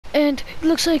And it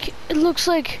looks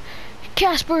like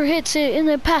Casper hits it and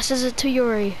then passes it to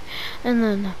Yuri, and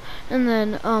then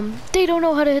they don't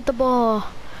know how to hit the ball.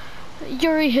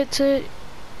 Yuri hits it,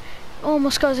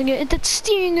 almost causing it. It's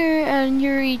Stinger and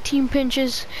Yuri team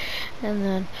pinches,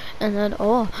 and then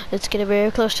oh, it's getting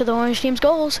very close to the orange team's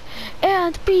goals.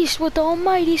 And Beast with the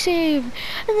almighty save,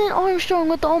 and then Armstrong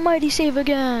with the almighty save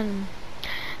again.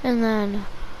 And then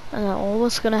oh,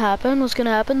 what's gonna happen? What's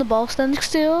gonna happen? The ball standing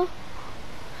still.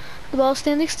 The ball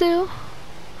standing still.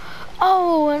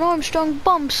 Oh, and Armstrong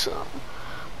bumps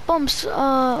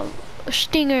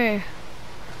Stinger.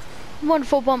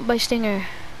 Wonderful bump by Stinger.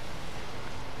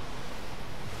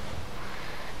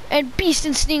 And Beast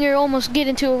and Stinger almost get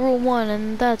into a Rule 1,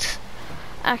 and that's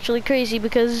actually crazy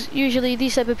because usually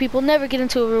these type of people never get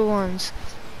into a Rule 1s.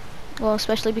 Well,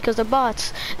 especially because they're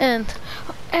bots. And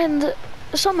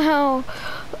somehow,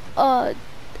 and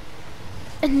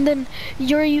then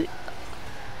Yuri,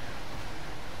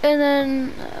 and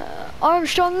then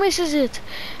Armstrong misses it,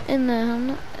 and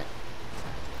then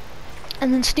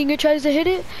Stinger tries to hit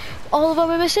it. All of them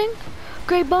are missing.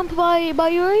 Great bump by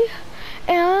Yuri,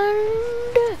 and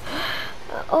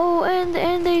oh,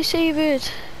 and they save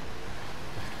it.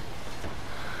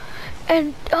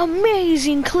 And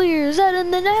amazing clear. Is that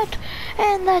in the net?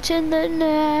 And that's in the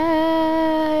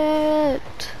net.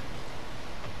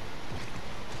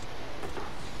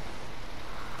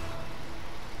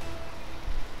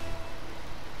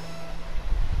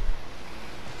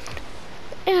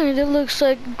 And it looks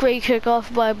like great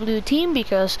kickoff by blue team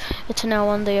because it's now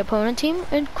on the opponent team.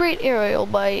 And great aerial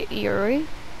by Yuri.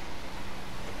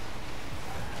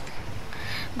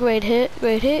 Great hit,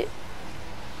 great hit.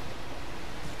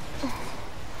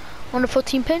 Wonderful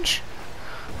team pinch.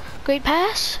 Great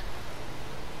pass.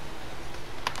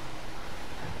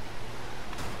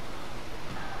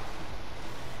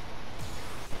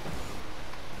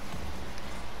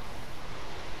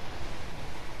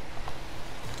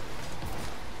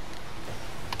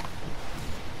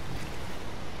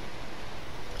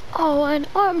 Oh, and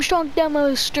Armstrong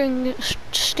demo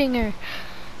Stinger.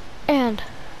 And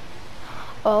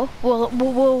oh,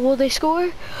 will they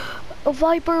score? A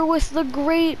Viper with the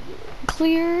great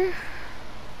clear.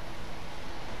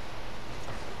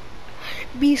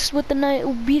 Beast with the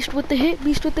hit. Beast with the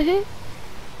hit.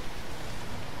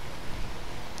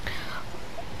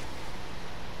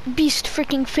 Beast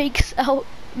freaking fakes out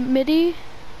midi.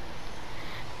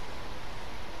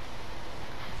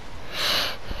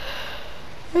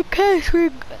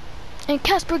 And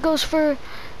Casper goes for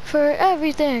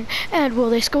everything. And will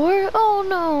they score? Oh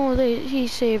no, he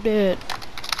saved it.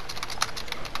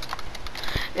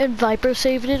 And Viper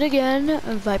saved it again.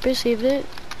 And Viper saved it.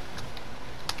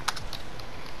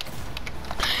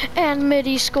 And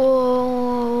midi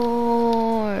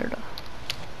scored.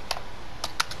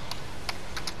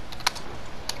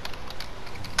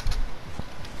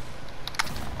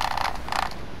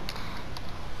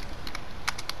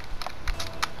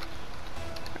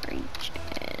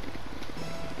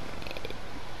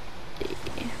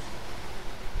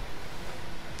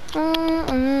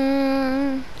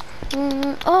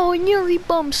 Oh, and Yuri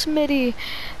bumps midi.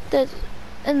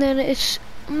 And then it's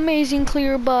amazing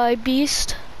clear by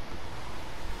Beast.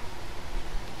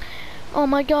 Oh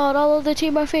my god, all of the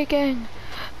team are faking.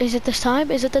 Is it this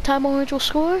time? Is it the time Orange will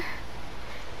score?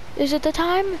 Is it the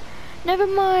time? Never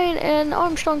mind. And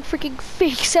Armstrong freaking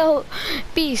fakes out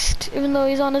Beast, even though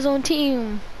he's on his own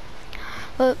team.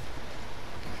 But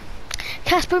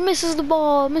Casper misses the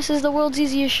ball, misses the world's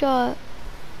easiest shot.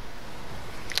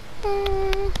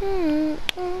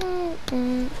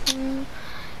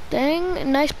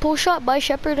 Dang, nice pull shot by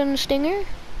Shepard and Stinger.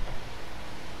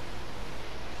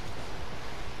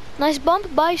 Nice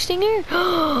bump by Stinger.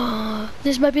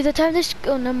 This might be the time this...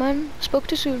 Oh, never mind. Spoke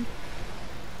too soon.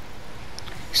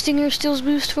 Stinger steals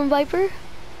boost from Viper.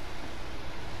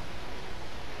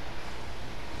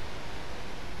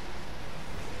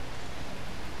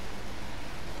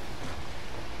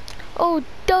 Oh,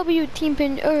 W team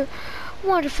pinch.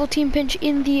 Wonderful team pinch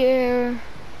in the air.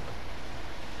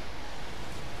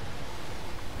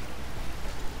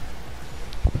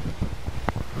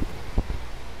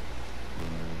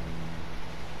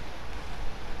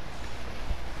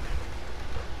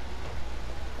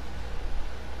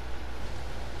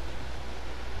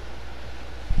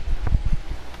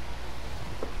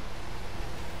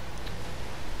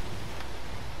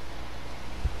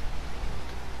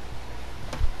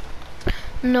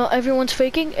 No, everyone's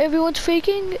faking. Everyone's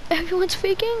faking. Everyone's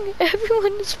faking.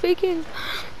 Everyone is faking.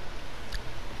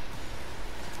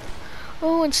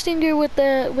 Oh, and Stinger with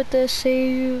the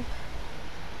save.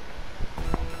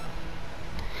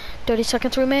 30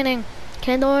 seconds remaining.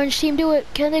 Can the orange team do it?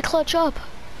 Can they clutch up?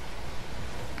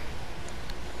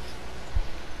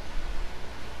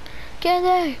 Can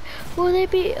they? Will they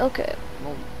be? Okay.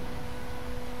 Well,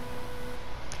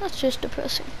 that's just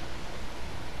depressing.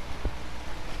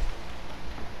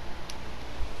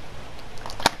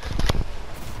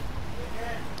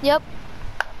 Yep.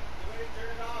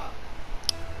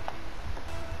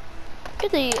 Look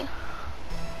at the.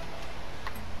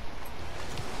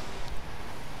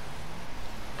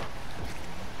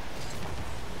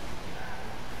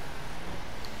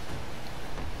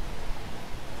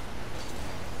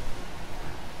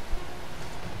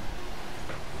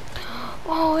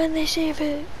 Oh, and they save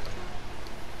it.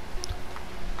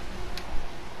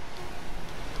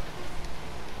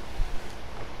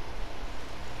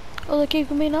 Oh, they keep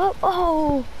coming up.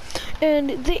 Oh,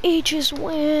 and the H's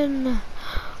win.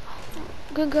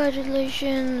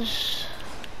 Congratulations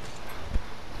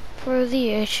for the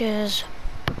H's.